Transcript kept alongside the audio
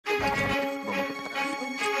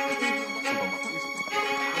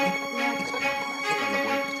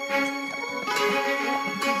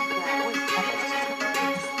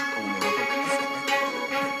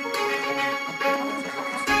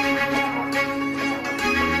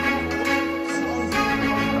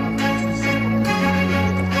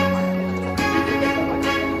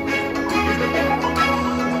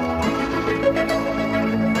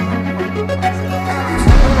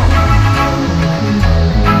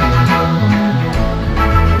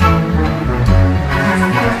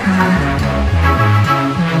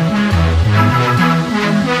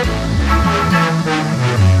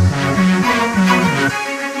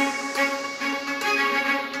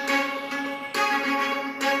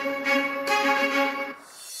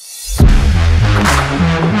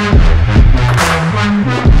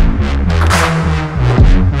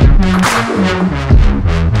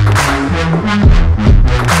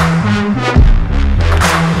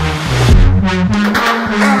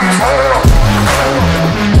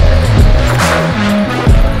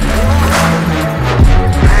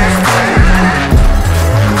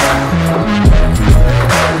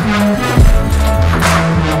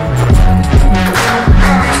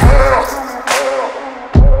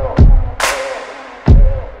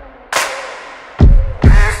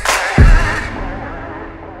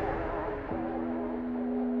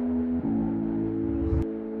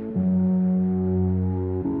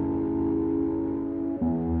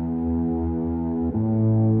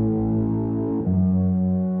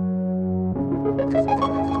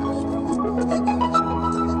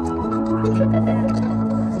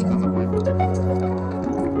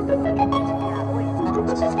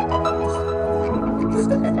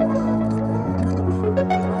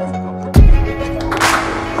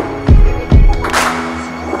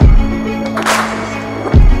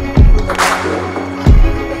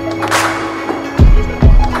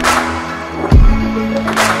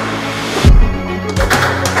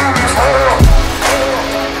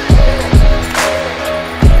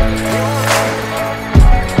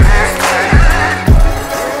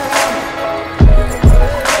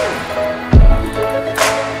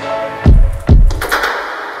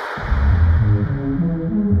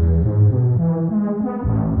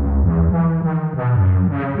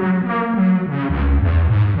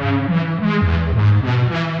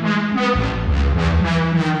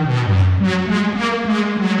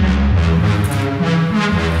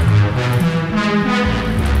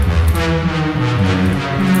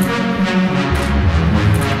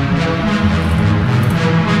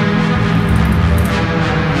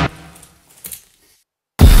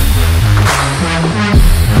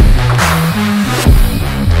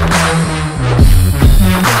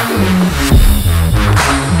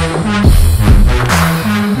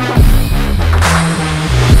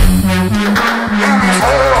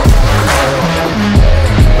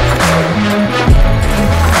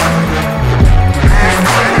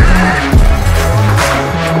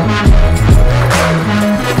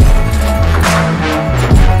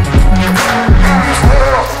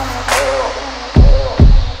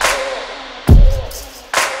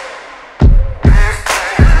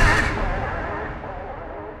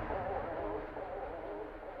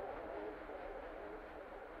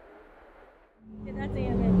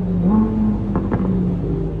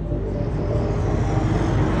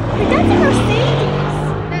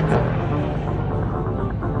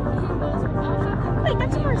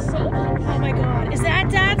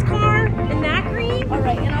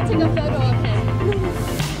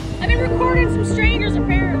talking to some strangers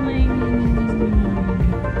apparently.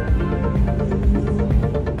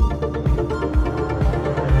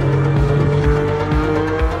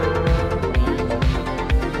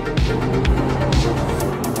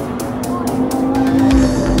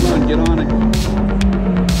 Get on it.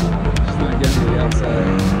 Just not getting to the outside.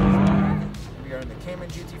 We are in the Cayman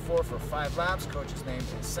GT4 for 5 laps. Coach's name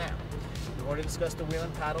is Sam. We've already discussed the wheel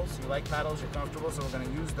and paddles. You like paddles, you're comfortable, so we're going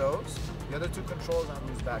to use those. The other 2 controls on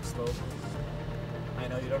loose back slope. I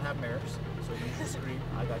know you don't have mirrors, so use your screen.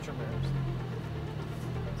 I got your mirrors.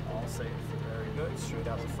 It's all safe. Very good. Straight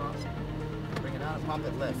out the front. Bring it out and pop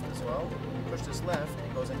it left as well. When you push this left,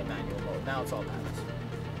 it goes into manual mode. Now it's all paddles.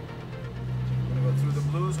 We're going to go through the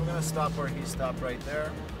blues. We're going to stop where he stopped right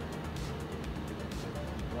there.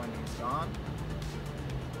 When he's gone.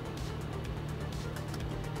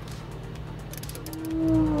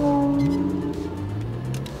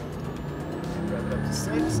 Rev it up to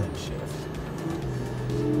 6 and shift.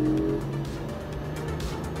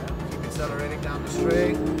 Yeah, keep accelerating down the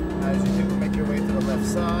straight. As you do, make your way to the left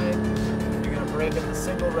side. You're going to brake at the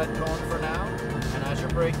single red cone for now. And as you're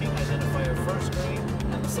braking, identify your first green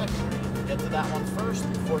and the second green. Get to that one first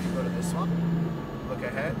before you go to this one. Look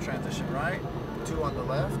ahead, transition right. 2 on the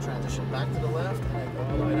left, transition back to the left, and then go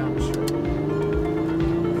all the way down the straight.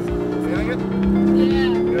 Feeling it?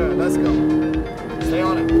 Yeah. Good, let's go. Stay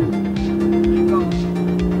on it. Keep going.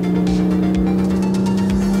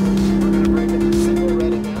 We're going to brake at the single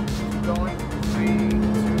red again. Keep going. 3, 2,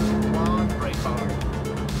 1. Brake hard.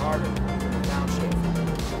 Harder. Downshift.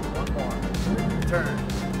 One more. Turn.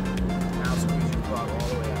 Now squeeze your throttle all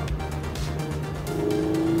the way out.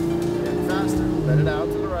 Getting faster. Let it out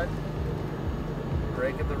to the right.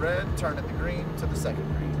 Brake at the red, turn at the green to the second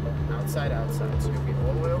green. Outside, outside. So you'll be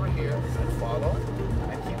all the way over here and follow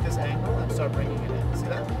and keep this angle and start bringing it in. See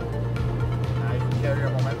that? Now you can carry your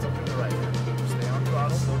momentum to the right hand. Stay on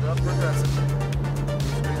throttle, build it up progressively.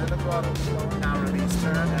 Squeeze in the throttle. Now release,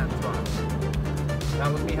 turn, and throttle. That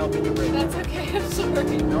was me helping you brake. That's okay, I'm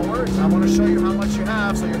sorry. No worries. I want to show you how much you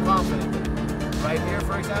have so you're confident. Right here,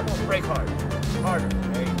 for example, brake hard. Harder.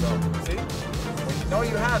 There you go. See? When you know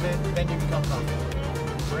you have it, then you become confident.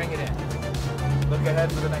 Bring it in. Look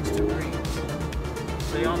ahead for the next 2 greens.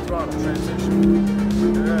 Stay on throttle, transition.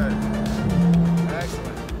 Good.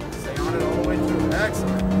 Excellent. Stay on it all the way through.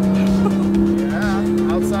 Excellent.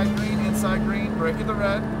 Yeah. Outside green, inside green. Brake at the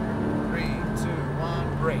red. 3, 2,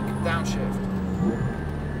 1. Brake. Downshift.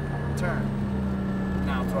 Turn.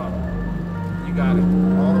 Now throttle. You got it.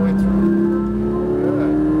 All the way through.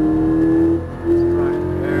 Good. Right.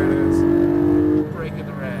 There it is. Brake at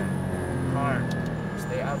the red. Hard.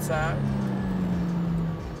 Stay outside.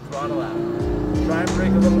 Throttle out. Try and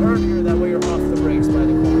brake a little earlier, that way you're off the brakes by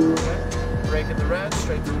the corner, okay? Brake at the red,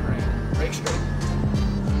 straight to the green. Brake straight.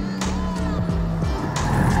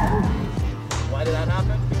 Why did that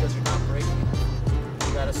happen? Because you're not braking.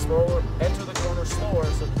 You gotta slower, enter the corner slower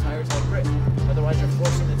so the tires have grip. Otherwise you're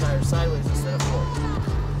forcing the tires sideways instead of forward.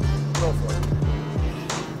 Go for it.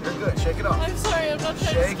 You're good, shake it off. I'm sorry, I'm not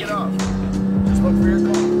trying to Shake it off. Just look for your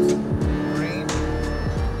corners. Green,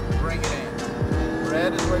 bring it in.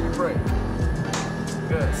 Red is where you brake.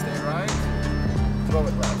 Good, stay right. Throw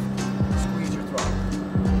it left. Squeeze your throttle.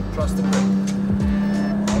 Trust the grip.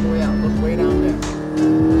 All the way out, look way down there.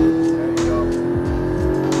 There you go.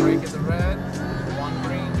 Brake at the red. 1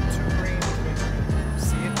 green, 2 green, 3 green.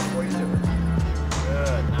 See it before you do it.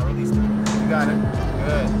 Good, now release the green. You got it.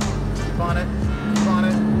 Good. Keep on it. Keep on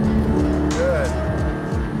it. Good.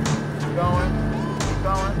 Keep going. Keep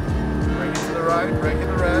going. Bring it to the right. Brake at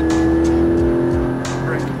the red.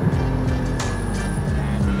 Brake.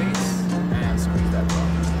 And release. And squeeze that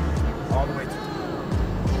throttle. All the way through.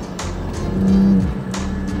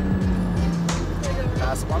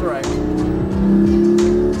 Pass them on the right.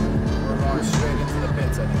 We're going straight into the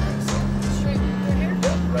pits anyway, so. Straight through here?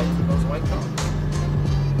 Yep, right through those white cones.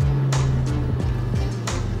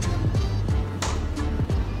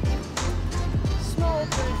 Small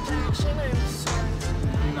drift action, I'm sorry.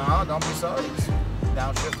 No, don't be sorry.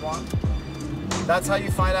 Downshift 1. That's how you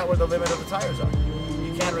find out where the limit of the tires are.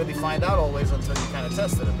 You can't really find out always until you kind of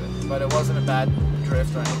test it a bit. But it wasn't a bad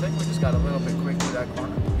drift or anything. We just got a little bit quick through that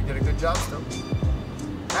corner. You did a good job still.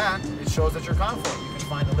 And it shows that you're confident. You can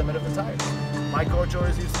find the limit of the tires. My coach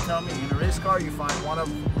always used to tell me, in a race car, you find one of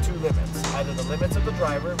 2 limits. Either the limits of the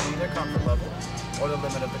driver, meaning their comfort level, or the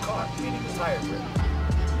limit of the car, meaning the tire grip.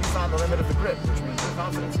 You found the limit of the grip, which means your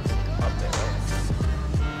confidence is up there, right?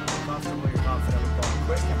 You're comfortable, you're confident with going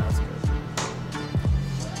quick, and that's good.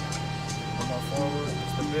 One more forward,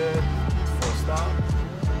 just a bit, full stop,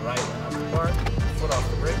 right and up the park, foot off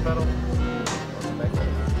the brake pedal, welcome back there.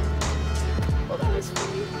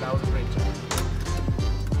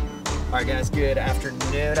 Alright guys, good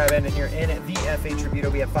afternoon. I've been here in the F8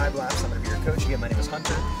 Tributo. We have 5 laps. I'm going to be your coach again. My name is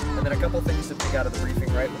Hunter. And then a couple things to pick out of the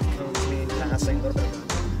briefing, right? With the cones being passing, a little bit of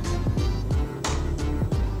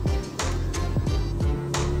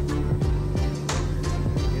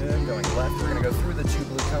good. Going left, we're going to go through the 2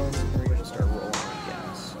 blue cones. We're going to start rolling with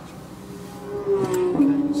gas.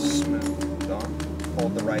 Okay, smooth on.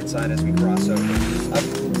 Hold the right side as we cross over. Up.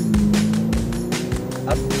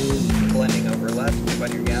 Blending over left. Keep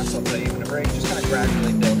on your gas. I'll tell you when to brake. Just kind of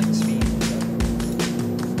gradually building speed.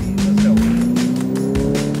 Let's go.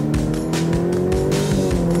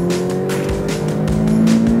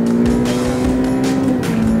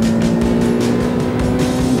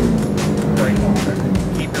 Brake hard.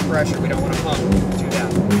 Keep your pressure. We don't want to pump. 2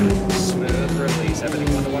 down. Smooth release. Everything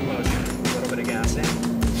 1-to-1 motion. A little bit of gas in.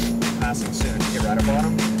 Passing soon. Get right up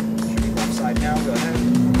on them. Should be left side now. Go ahead.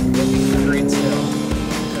 Looking for green still.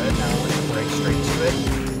 Now we're going to brake straight to it,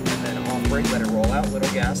 and then off brake, let it roll out,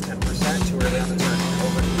 little gas, 10%, too early on the turn,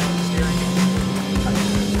 over the steering,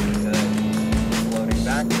 good, floating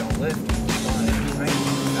back, don't lift, keep on it, right,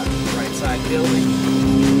 got the right side building,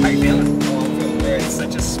 how you feeling? Oh, I'm feeling great, it's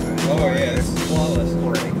such a smooth, oh yeah, it's flawless,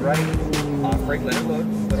 brake right, off brake, let it load,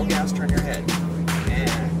 little gas, turn your head,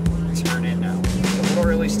 and turn in now, it's a little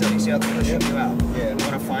early still, you see how it's pushing you out, yeah. We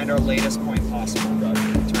want to find our latest point possible,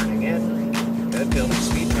 turning in, good, building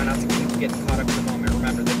speed, try not to keep getting caught up in the moment.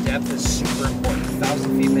 Remember, the depth is super important,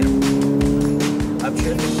 1,000 feet minimum.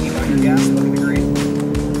 Upshift, keep on your gas, look at the green.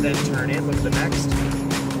 Then turn in, look at the next.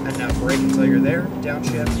 And now brake until you're there.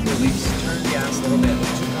 Downshift, release, turn gas a little bit,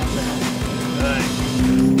 look too confident. Good.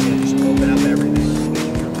 Yeah, just open up everything.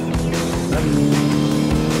 Up.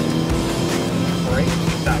 Brake,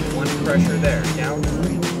 keep that one pressure there. Down.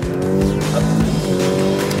 Up.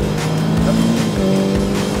 Up.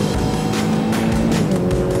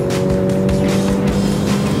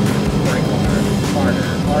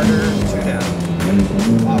 Harder, 2 down.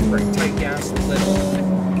 Off brake, tight gas, little.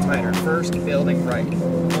 Tighter first, building right.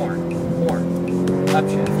 More.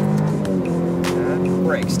 Upshift. Good.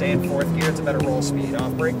 Brake, stay in 4th gear, it's a better roll speed.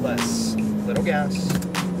 Off brake, less. Little gas.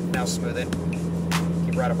 Now smooth it.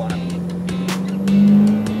 Keep right up on it.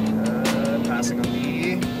 Passing on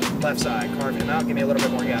the left side, carving him out, give me a little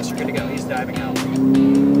bit more gas. You're good to go, he's diving out.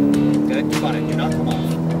 Good, keep on it, do not come off.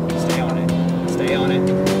 Stay on it. Stay on it.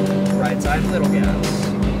 Right side, little gas.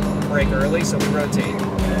 Brake early, so we rotate.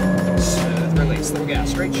 Smooth release, little gas,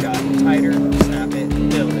 straight shot, tighter, snap it,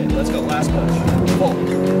 build it. Let's go, last push. Pull,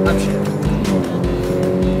 upshift.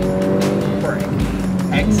 Brake,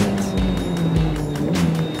 exit.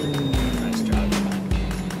 Nice job.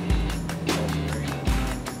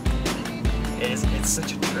 It's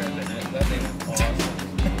such a trip, isn't it? That thing is awesome.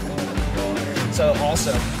 So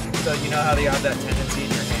also, you know how you have that tendency in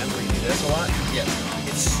your hand where you do this a lot? Yes.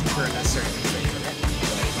 It's super necessary to stay in it.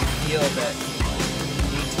 Feel that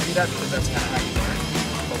you need to do that because that's kind of how you learn.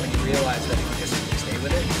 But when you realize that if you just stay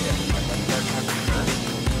with it, and let the car talk to you first,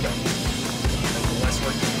 you don't. And the less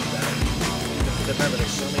work you do, the better. Remember,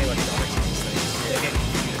 there's so many electronics in these things. They get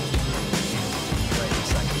confused. Right in a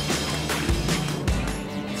second.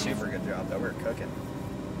 Super good job, though. We're cooking.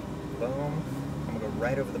 Boom. I'm gonna go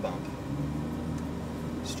right over the bump.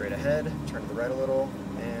 Straight ahead, turn to the right a little,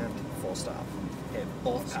 and full stop. Hit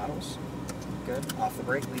both paddles. Good. Off the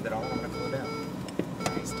brake, leave it all. I'm going to cool it down.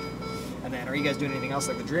 Nice. And then, are you guys doing anything else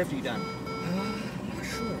like the drift? Are you done?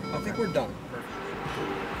 Sure. I think we're done.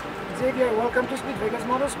 Xavier, welcome to Speed Vegas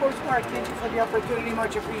Motorsports Park. Thank you for the opportunity.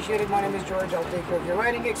 Much appreciated. My name is George. I'll take care of your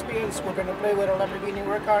riding experience. We're going to play with a Lamborghini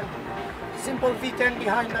Huracan. Simple V10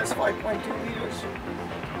 behind us, 5.2 liters.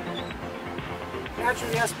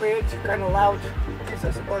 Naturally aspirated, kind of loud. Gives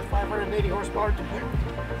us about 580 horsepower to pull.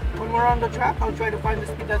 When we're on the track, I'll try to find the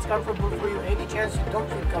speed that's comfortable for you. Any chance you don't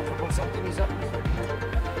feel comfortable, something is up.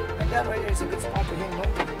 And that way there's a good spot to hang low.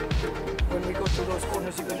 When we go through those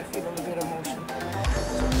corners, you're going to feel a little bit of motion.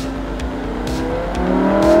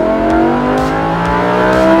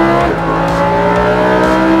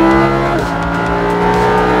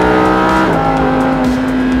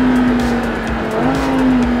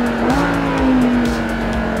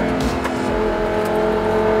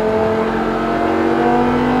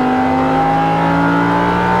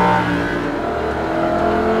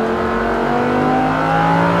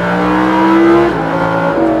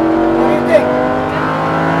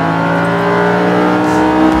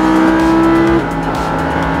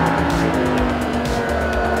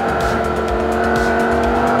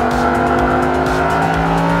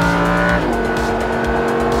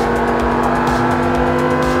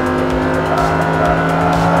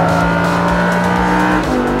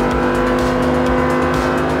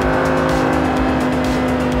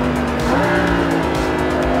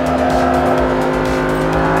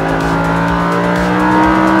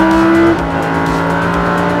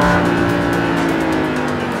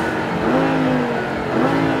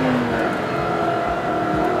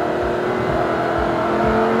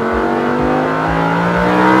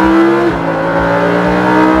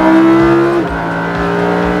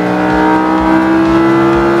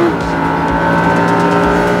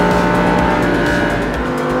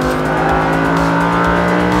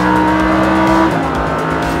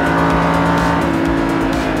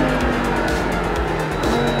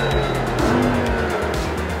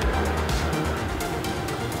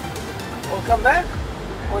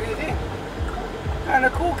 What do you think? Kind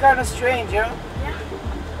of cool, kind of strange, huh? Yeah.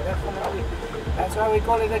 Definitely. That's why we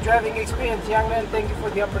call it a driving experience. Young man, thank you for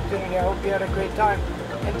the opportunity. I hope you had a great time.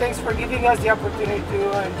 And thanks for giving us the opportunity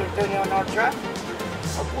to entertain you on our track.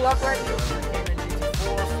 I'll pull up right here.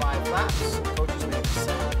 GT4, 5 laps. Coaches made the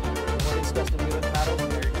sound. More discuss the wheel and paddle.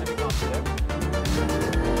 They're going to be confident.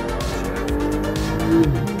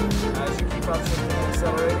 As you keep upshifting and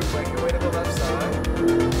accelerating, make your way to the left side.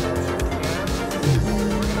 Upshift again.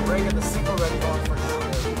 We're going to brake at the single ready bar for now.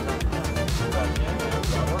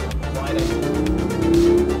 Wide angle.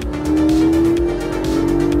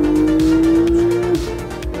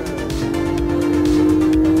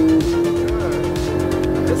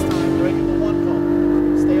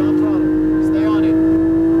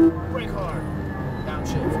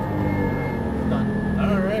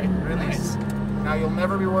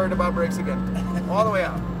 Never be worried about brakes again. All the way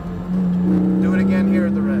out. Do it again here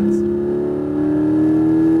at the Reds.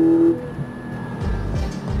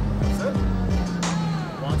 That's it.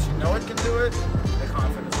 Once you know it can do it, the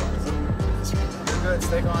confidence rises. You're good.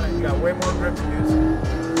 Stay on it. You got way more grip to use.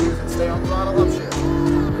 Use it. Stay on throttle upshift.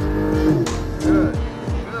 Good.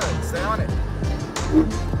 Good. Stay on it.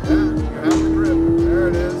 Yeah, you have the grip. There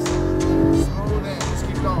it is. Smooth in. Just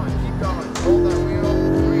keep going. Keep going. Hold that wheel.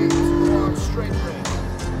 3, 2, 1. Straight brake.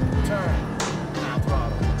 Turn. Now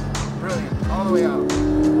throttle. Brilliant. All the way out.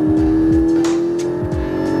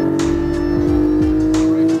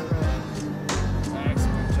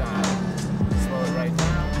 Excellent job. Slow it right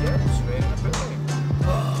down. Get it straight in the pit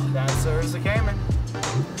lane. That, sir, is the Cayman.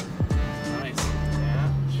 Nice. Yeah.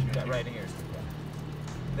 That right in here.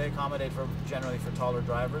 They accommodate generally for taller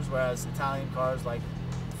drivers, whereas Italian cars like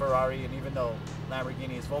Ferrari, and even though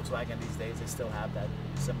Lamborghini is Volkswagen these days, they still have that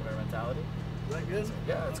similar mentality. Is that good?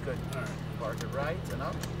 Yeah, it's good. All right. Park it right and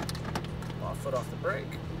up. Off foot off the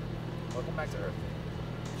brake. Welcome back to Earth.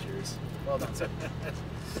 Cheers. Well done, sir.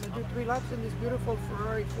 Gonna do 3 laps in this beautiful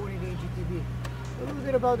Ferrari 40D GTB. A little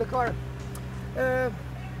bit about the car.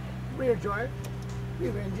 Rear drive,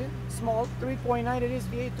 rear engine, small, 3.9. It is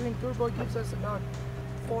V8 twin turbo. Gives us about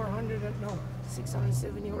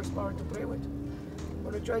 670 horsepower to play with. I'm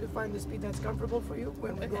gonna try to find the speed that's comfortable for you.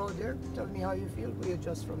 When we go out there, tell me how you feel. We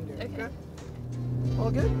adjust from there. Okay. All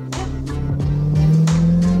good?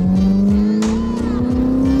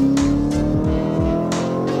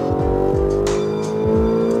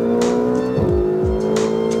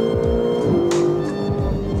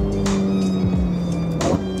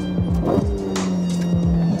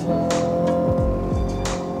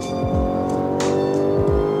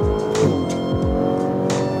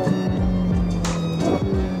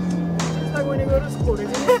 Just like when you go to school,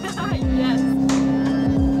 isn't it? Yes.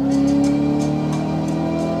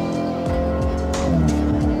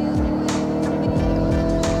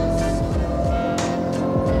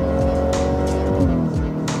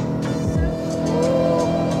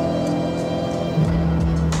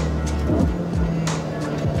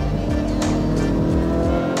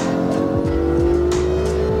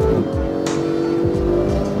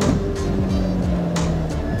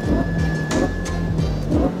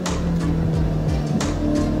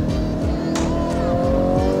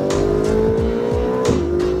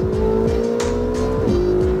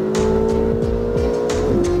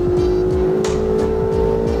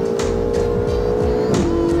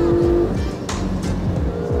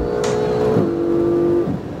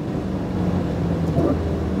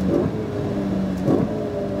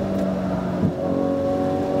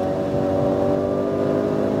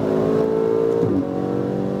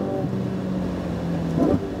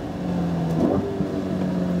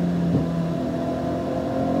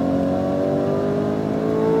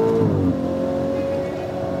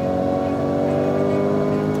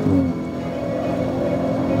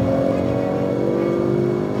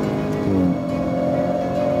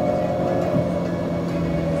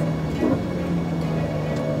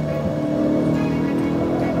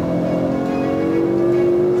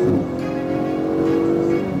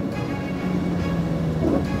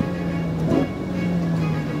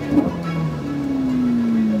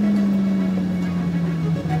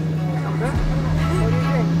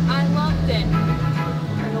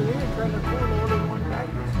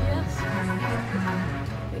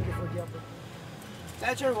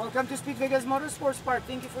 Thatcher, welcome to Speed Vegas Motorsports Park.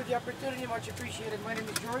 Thank you for the opportunity, much appreciated. My name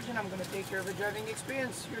is George and I'm going to take care of your driving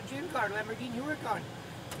experience. Your dream car, Lamborghini Huracan.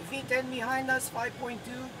 The V10 behind us, 5.2.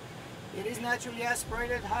 It is naturally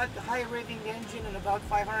aspirated, high revving engine and about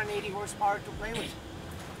 580 horsepower to play with.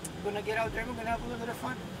 We're going to get out there and we're going to have a little bit of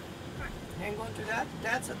fun. Hang on to that.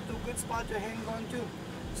 That's a good spot to hang on to.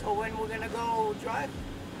 So when we're going to go drive,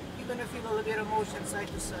 you're gonna feel a little bit of motion side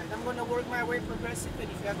to side. I'm gonna work my way progressive,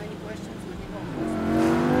 and if you have any questions, let me know.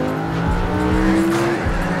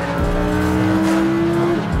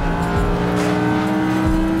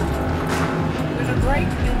 You're gonna brake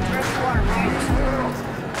and press one, right?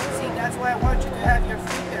 See, that's why I want you to have your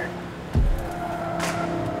feet there.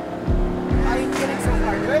 How are you feeling so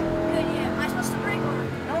far? Good? Good, yeah. Am I supposed to brake or?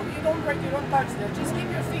 No, you don't brake, you don't touch there. Just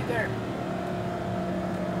keep your feet there.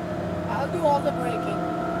 I'll do all the braking.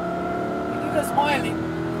 You do the smiling.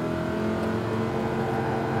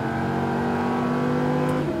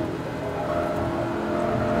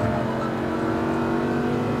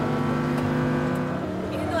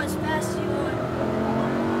 You can go as fast as you want.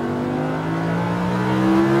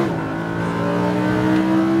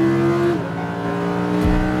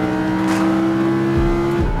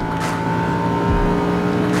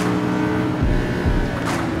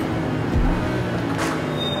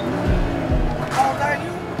 How old are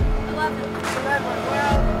you? 11. 11.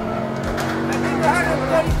 Well, I think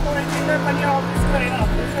 134 and 11 year old is good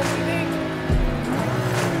enough. That's what we need.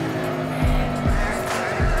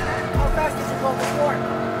 How fast did you go before?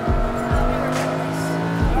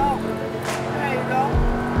 Oh, there you go.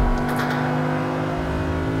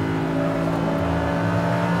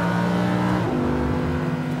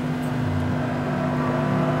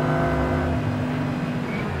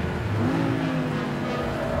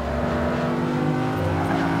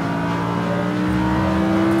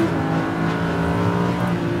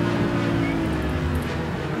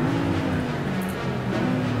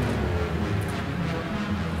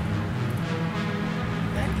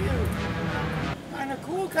 Thank you. Kind of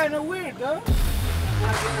cool, kind of weird, though.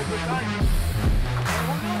 Glad you had a good time.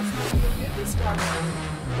 Who knows? Maybe you'll get this car.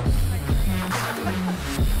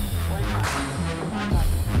 Why not? Why not?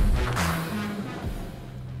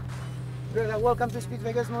 Good. Welcome to Speed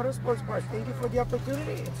Vegas Motorsports Park. Thank you for the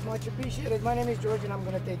opportunity. It's much appreciated. My name is George, and I'm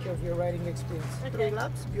going to take care of your riding experience. 3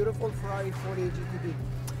 laps, beautiful Ferrari 48 GTB.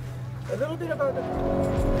 A little bit about the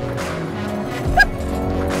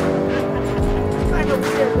kind of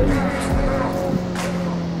weird.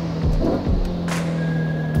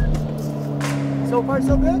 So far,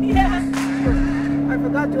 so good? Yeah. I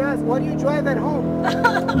forgot to ask, what do you drive at home?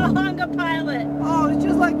 Honda Pilot. Oh, it's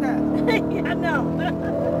just like that. Yeah, no.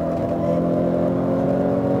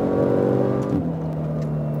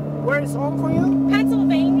 Where is home for you?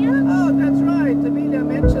 Pennsylvania? Oh, that's right. Amelia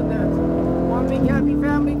mentioned that. One big happy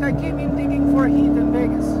family that came in digging for heat in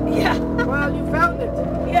Vegas. Yeah. Well, you found it.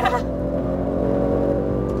 Yeah.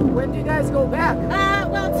 When do you guys go back?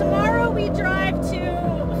 Well, tomorrow we drive to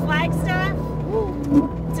Flagstaff,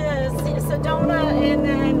 to Sedona, and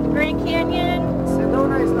then Grand Canyon,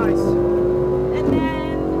 Sedona is nice. and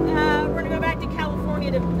then we're gonna go back to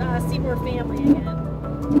California to see more family again.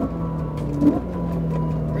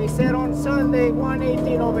 They said on Sunday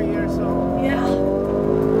 118 over here, so. Yeah.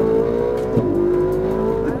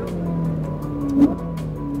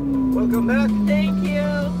 Welcome back. Thank you.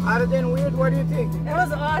 Other than weird, what do you think? It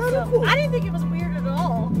was awesome. cool. I didn't think it was weird at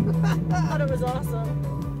all. I thought it was awesome.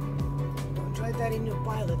 Don't try that in your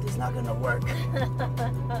Pilot. It's not gonna work.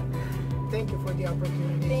 Thank you for the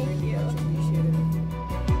opportunity. Thank Really you. much appreciated.